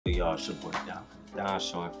y'all? It's your boy Don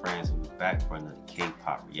showing friends, and we're back for another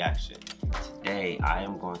K-pop reaction. Today I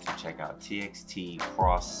am going to check out TXT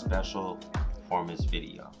Frost special performance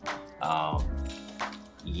video.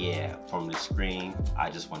 Yeah, from the screen,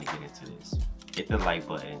 I just want to get into this. Hit the like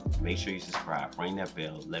button, make sure you subscribe, ring that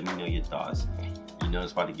bell, let me know your thoughts. You know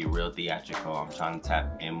it's about to get real theatrical. I'm trying to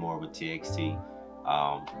tap in more with TXT.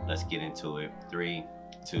 Let's get into it. 3,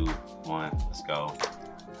 2, 1, let's go.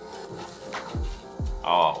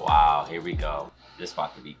 Oh wow, here we go. This is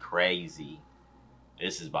about to be crazy.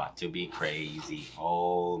 This is about to be crazy.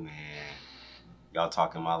 Oh man. Y'all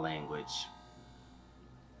talking my language.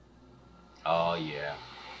 Oh yeah.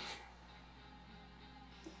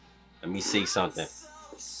 Let me see something.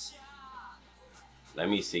 Let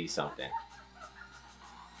me see something.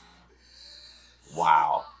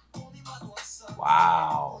 Wow.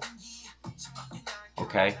 Wow.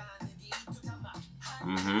 Okay.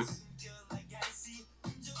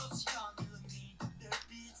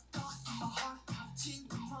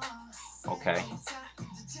 Okay.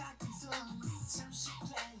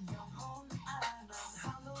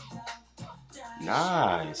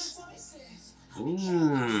 Nice.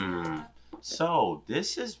 So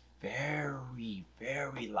this is very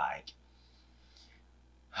like,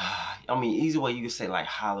 I mean, easy way you could say like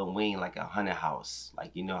Halloween, like a haunted house.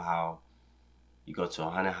 Like, you know how you go to a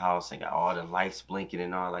haunted house and got all the lights blinking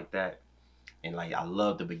and all like that. And like, I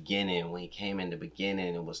love the beginning. When he came in the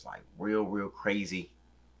beginning, it was like real crazy.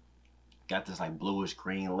 Got this like bluish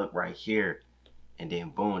green look right here. And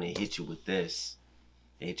then boom, they hit you with this.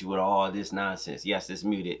 They hit you with all this nonsense. Yes, it's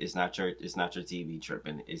muted. It's not your TV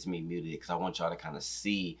tripping. It's me muted because I want y'all to kind of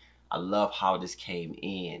see. I love how this came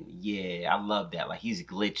in. Yeah, I love that. Like, he's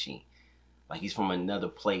glitching. Like, he's from another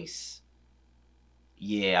place.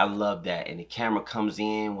 Yeah, I love that. And the camera comes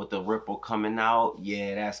in with the ripple coming out.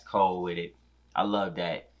 Yeah, that's cold with it. I love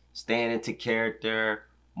that. Staying into character,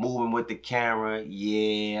 moving with the camera.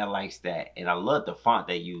 Yeah, I likes that. And I love the font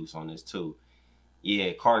they use on this too.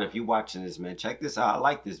 Yeah, Carter, if you're watching this, man, check this out. I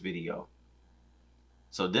like this video.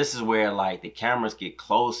 So this is where like the cameras get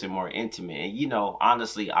close and more intimate. And you know,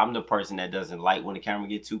 honestly, I'm the person that doesn't like when the camera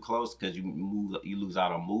get too close because you lose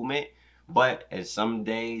out on movement. But at some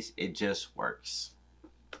days, it just works.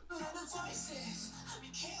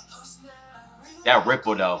 That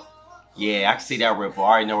ripple though. Yeah, I can see that ripple. I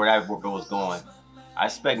already know where that ripple was going. I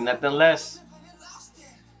expect nothing less.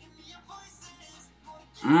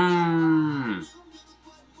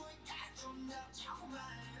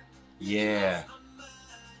 Yeah.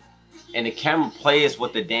 And the camera plays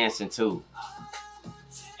with the dancing too.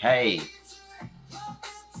 Hey.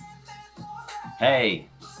 Hey.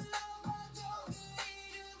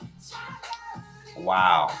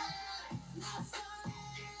 Wow.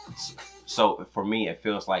 So for me, it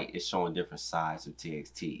feels like it's showing different sides of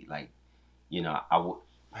TXT. Like, you know,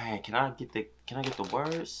 man, can I get the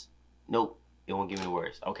words? Nope, it won't give me the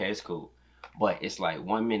words. Okay, it's cool. But it's like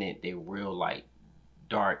 1 minute they real like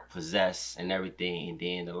dark, possessed and everything, and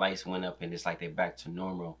then the lights went up and it's like they're back to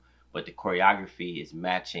normal, but the choreography is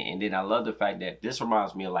matching. And then I love the fact that this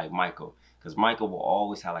reminds me of like Michael, because Michael will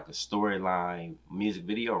always have like a storyline music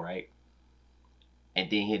video, right? And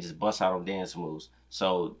then he'll just bust out on dance moves.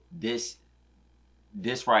 So this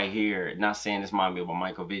right here, not saying this reminds me of a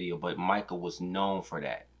Michael video, but Michael was known for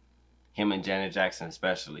that. Him and Janet Jackson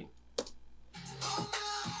especially.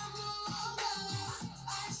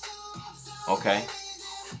 Okay.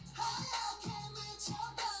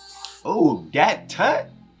 Oh, that tut.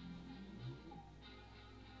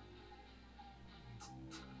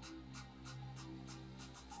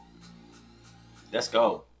 Let's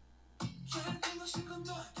go.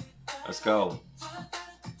 Let's go.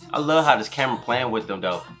 I love how this camera playing with them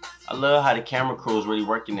though. I love how the camera crew is really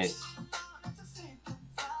working this.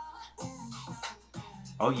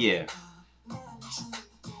 Oh yeah.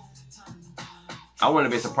 I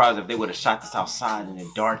wouldn't be surprised if they would have shot this outside in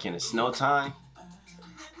the dark in the snow time.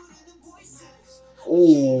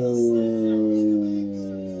 Ooh.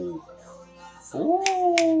 Ooh.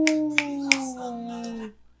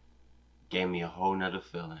 Gave me a whole nother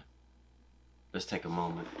feeling. Let's take a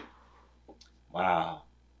moment. Wow.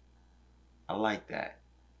 I like that.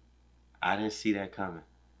 I didn't see that coming.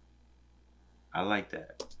 I like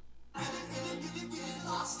that.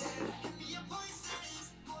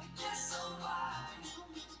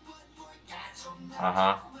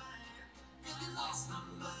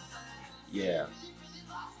 Yeah.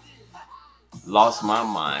 Lost my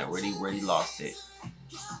mind. Really lost it.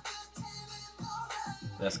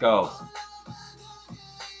 Let's go.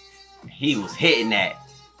 He was hitting that.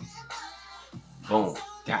 Boom.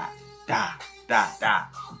 Da, da, da, da.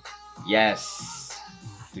 Yes.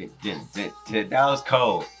 That was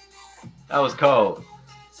cold. That was cold.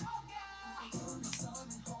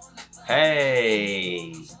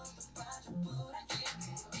 Hey.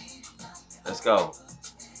 Let's go.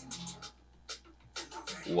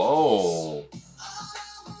 Whoa.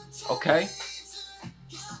 Okay.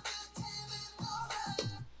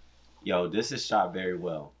 Yo, this is shot very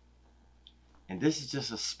well. And this is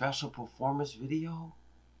just a special performance video?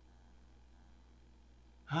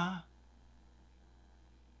 Huh?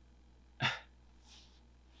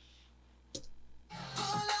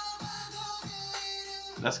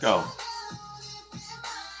 Let's go.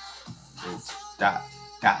 Dot,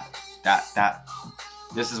 dot, dot, dot.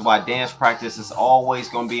 This is why dance practice is always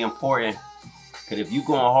going to be important. Because if you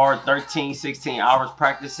going hard 13, 16 hours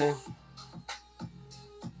practicing,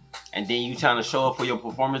 and then you trying to show up for your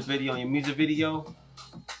performance video and your music video,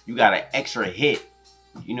 you got an extra hit.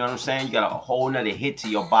 You know what I'm saying? You got a whole nother hit to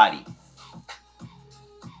your body.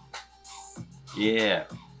 Yeah.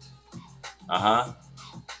 Uh-huh.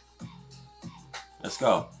 Let's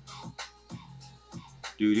go.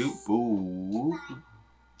 Doo-doo. Boo.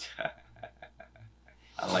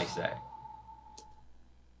 I like that.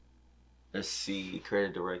 Let's see.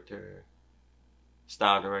 Creative director,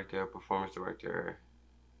 style director, performance director.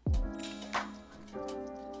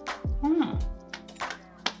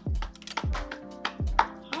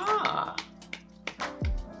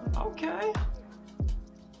 Okay.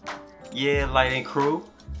 Yeah, lighting crew.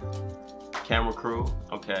 Camera crew.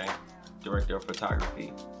 Okay. Director of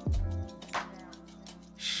photography.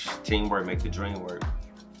 Teamwork make the dream work.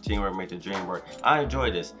 Teamwork make the dream work. I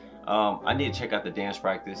enjoy this. I need to check out the dance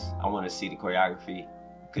practice. I want to see the choreography.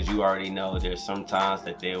 Because you already know there's some times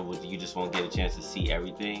that you just won't get a chance to see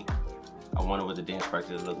everything. I wonder what the dance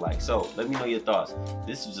practice look like. So let me know your thoughts.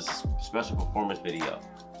 This is just a special performance video.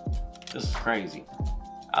 This is crazy.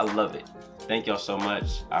 I love it. Thank y'all so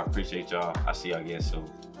much. I appreciate y'all. I'll see y'all again soon.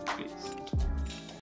 Peace.